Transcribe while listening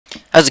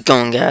How's it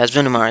going, guys?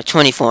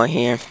 Venomar24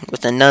 here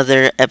with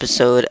another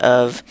episode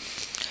of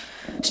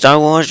Star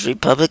Wars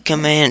Republic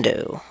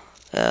Commando.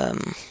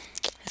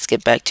 Let's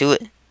get back to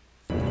it.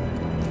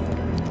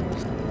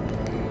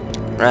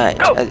 Right.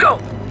 Go!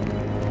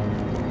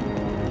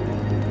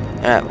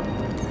 Alright.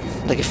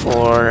 Looking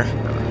for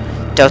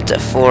Delta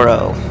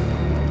 40.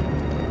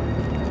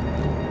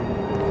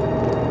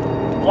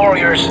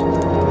 Warriors.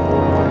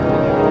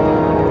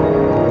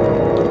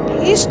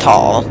 He's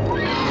tall.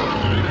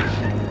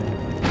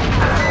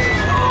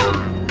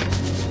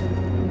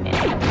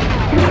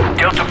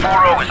 Delta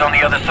 40 is on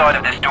the other side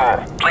of this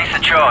door. Place a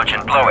charge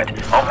and blow it.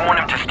 I'll warn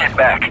him to step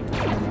back.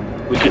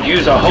 We could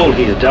use our hold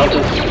here,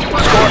 Delta.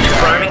 Squad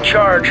priming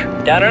charge.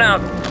 Down and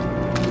out.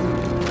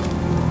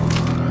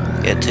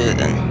 Get to it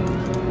then.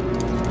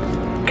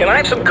 Can I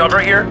have some cover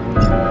here?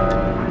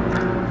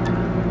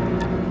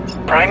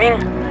 Priming?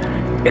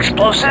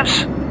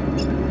 Explosives?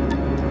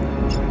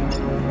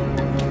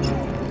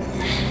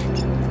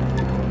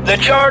 The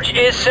charge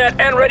is set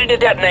and ready to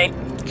detonate.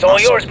 It's all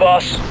yours,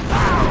 boss.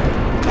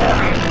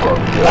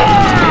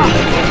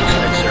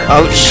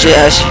 Oh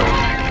shit.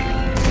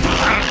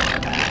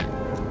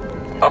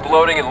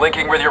 Uploading and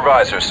linking with your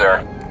visor,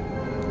 sir.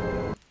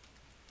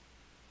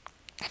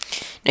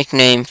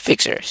 Nickname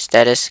Fixer.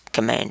 Status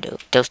Commando.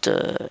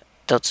 Delta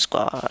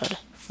Squad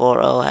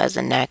 40 has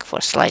a knack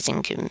for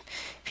slicing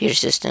computer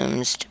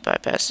systems to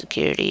bypass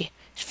security.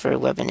 His preferred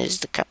weapon is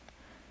the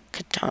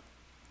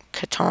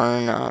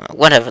katana,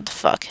 whatever the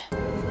fuck.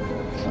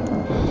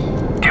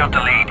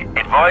 Delta Lead,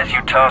 advise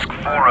you task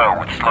 40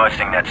 with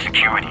slicing that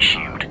security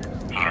shield.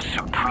 He is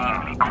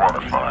supremely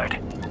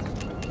qualified.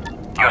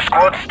 Your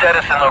squad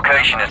status and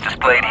location is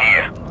displayed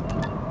here.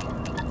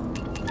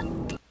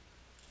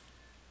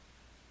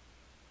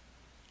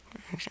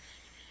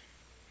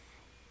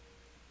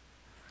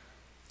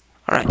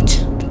 Alright.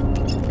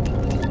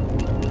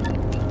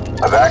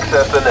 I've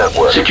accessed the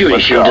network.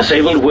 Security shield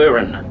disabled. We're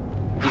in.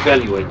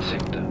 Evaluate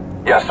sector.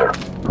 Yes, sir.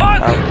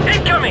 Bots!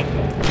 Incoming!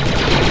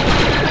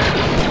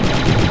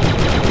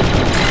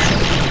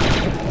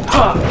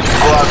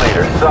 Squad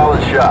leader,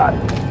 solid shot.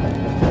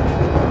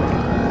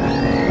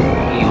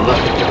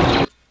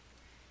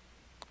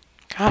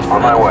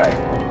 On my way.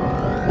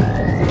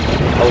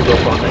 Hold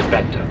up on that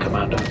vector,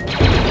 Commander.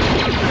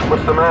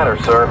 What's the matter,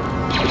 sir?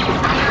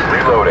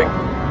 Reloading.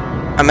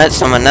 I met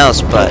someone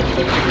else, but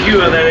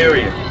Secure that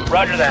area.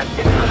 Roger that.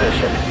 In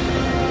position.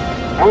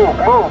 Move!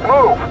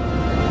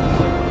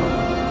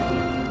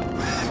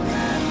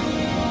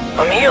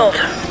 I'm healed.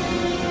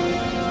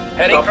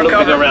 Heading Stop for looking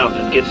cover. around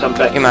and get some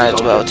back. you might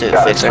as well too,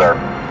 Got it, Fixer. sir.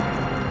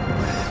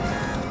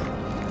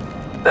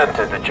 That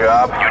did the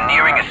job. You're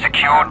nearing a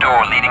secure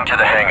door leading to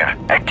the hangar.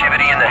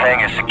 Activity in the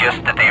hangar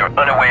suggests that they are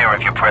unaware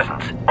of your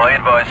presence. I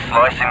advise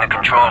slicing the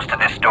controls to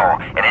this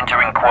door and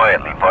entering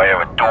quietly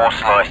via a door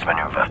slice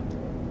maneuver.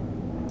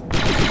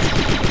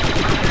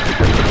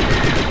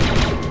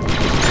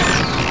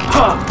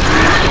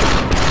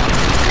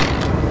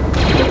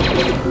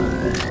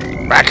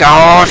 Back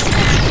off!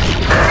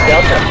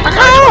 Delta, Back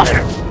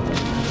off!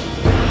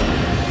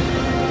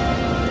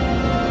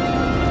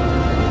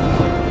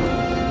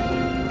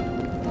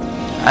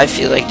 I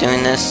feel like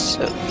doing this,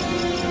 so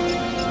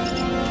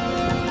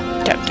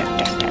tap.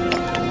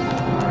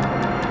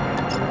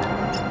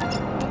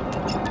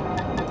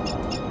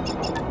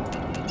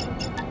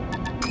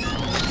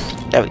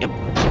 There we go.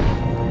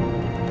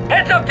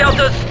 Heads up,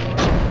 Deltas!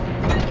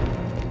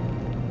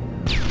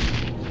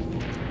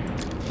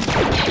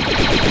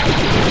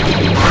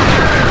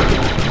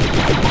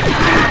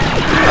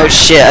 Oh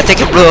shit, I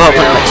think it blew up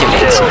one of my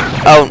teammates.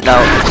 Oh no,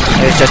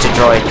 it was just a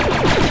droid.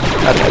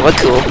 Okay, we're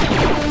cool.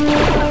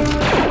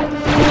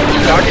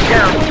 Target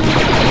down.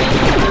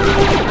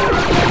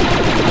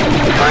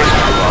 Nice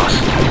one,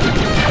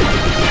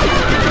 boss.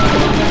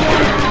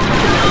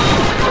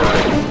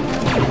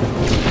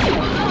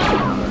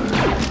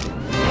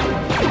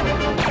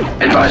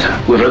 Advisor,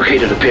 we've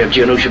located a pair of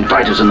Geonosian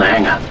fighters in the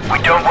hangar. We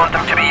don't want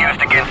them to be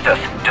used against us.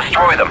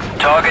 Destroy them.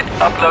 Target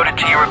uploaded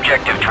to your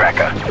objective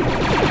tracker.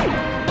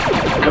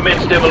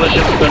 Commence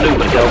demolition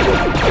maneuver, Delta.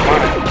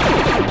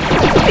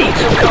 Need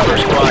some cover,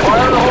 squad.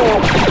 Fire in the hole.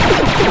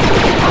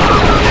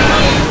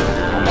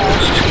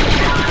 Almost.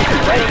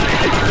 Ready.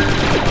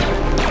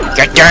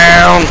 Get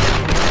down!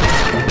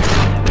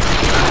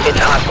 It's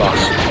hot,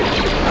 boss.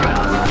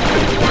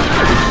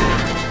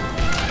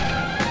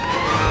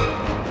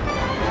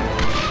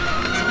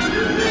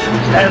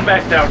 Stand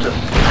back, Delta.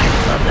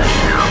 Love that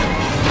now.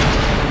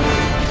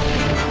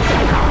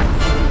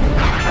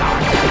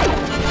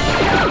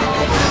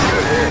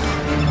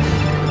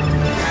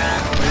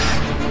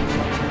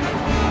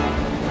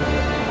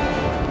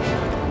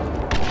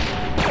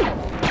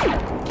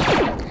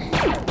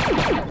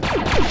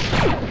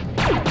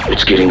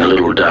 It's getting a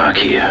little dark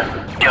here.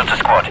 Delta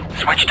squad,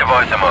 switch to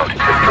visor mode.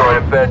 Destroy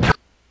a bed.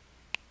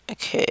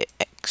 Okay,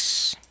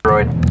 X.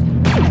 Droid.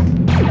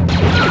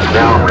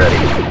 Now I'm ready.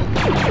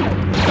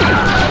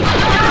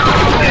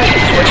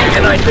 Switching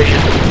to night vision.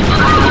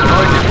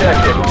 Droid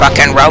detected.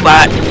 Fucking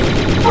robot!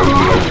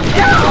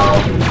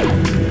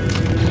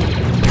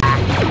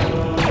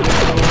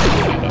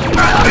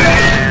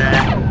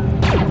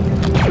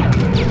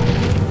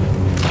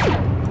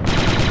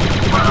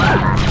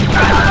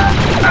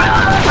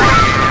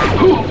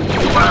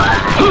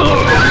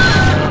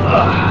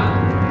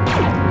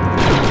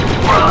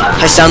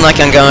 I sound like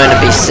I'm going to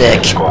be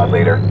sick. Squad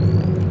leader.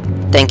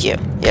 Thank you.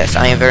 Yes,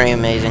 I am very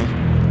amazing.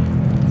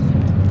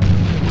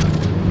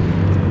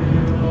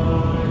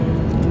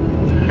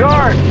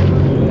 Guard!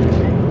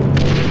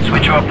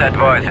 Switch off that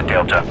visor,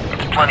 Delta.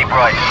 It's plenty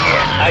bright in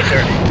here. Aye,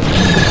 sir.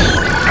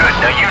 Good.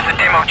 Now use the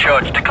demo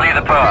charge to clear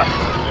the path.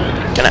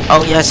 Can I?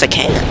 Oh, yes, I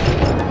can.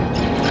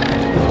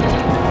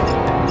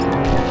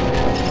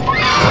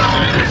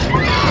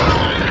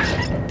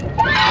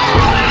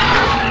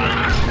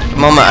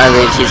 The moment I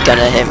leave, he's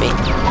gonna hit me.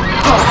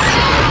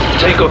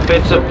 Take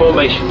offensive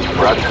formation.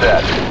 Roger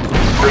that.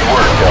 Good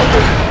work,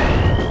 Delta.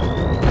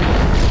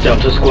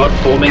 Delta squad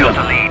forming Delta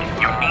up. lead,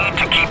 you need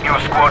to keep your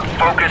squad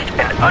focused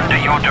and under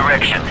your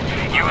direction.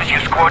 Use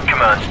your squad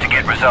commands to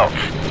get results.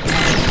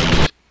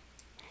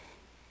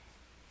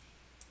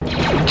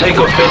 Take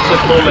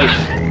offensive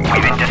formation.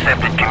 We've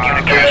intercepted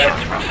communications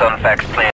from Sunfax Plan